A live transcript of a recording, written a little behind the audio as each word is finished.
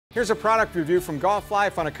Here's a product review from Golf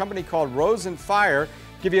Life on a company called Rose Fire.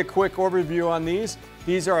 Give you a quick overview on these.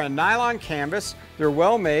 These are a nylon canvas. They're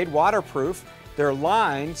well made, waterproof. They're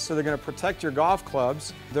lined, so they're going to protect your golf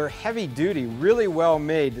clubs. They're heavy duty, really well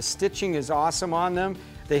made. The stitching is awesome on them.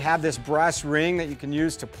 They have this brass ring that you can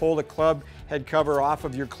use to pull the club head cover off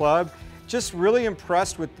of your club. Just really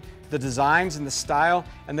impressed with the designs and the style,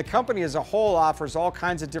 and the company as a whole offers all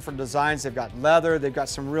kinds of different designs. They've got leather, they've got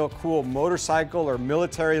some real cool motorcycle or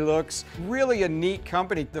military looks. Really a neat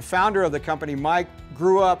company. The founder of the company, Mike,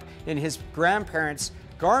 grew up in his grandparents'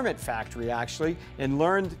 garment factory actually, and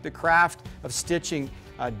learned the craft of stitching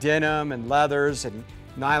denim and leathers and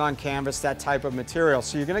nylon canvas, that type of material.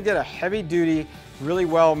 So you're going to get a heavy duty, really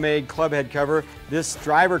well made club head cover. This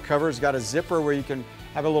driver cover has got a zipper where you can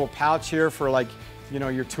have a little pouch here for, like, you know,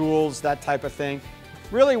 your tools, that type of thing.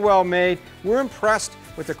 Really well made. We're impressed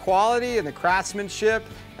with the quality and the craftsmanship,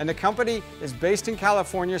 and the company is based in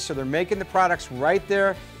California, so they're making the products right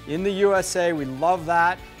there in the USA. We love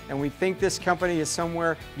that, and we think this company is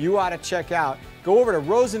somewhere you ought to check out. Go over to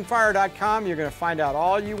rosefire.com. You're going to find out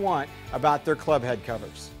all you want about their club head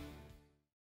covers.